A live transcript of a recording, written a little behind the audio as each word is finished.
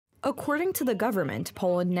According to the government,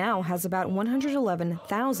 Poland now has about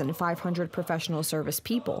 111,500 professional service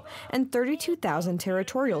people and 32,000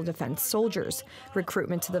 territorial defense soldiers.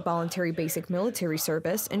 Recruitment to the voluntary basic military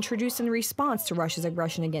service, introduced in response to Russia's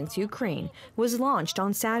aggression against Ukraine, was launched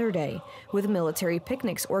on Saturday, with military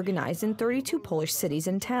picnics organized in 32 Polish cities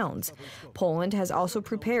and towns. Poland has also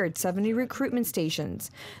prepared 70 recruitment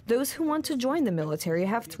stations. Those who want to join the military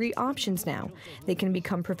have 3 options now. They can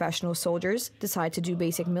become professional soldiers, decide to do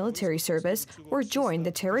basic military service, or join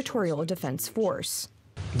the Territorial Defense Force.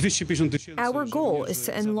 Our goal is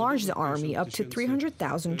to enlarge the army up to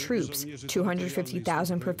 300,000 troops,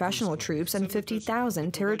 250,000 professional troops, and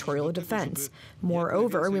 50,000 territorial defense.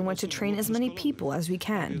 Moreover, we want to train as many people as we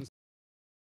can.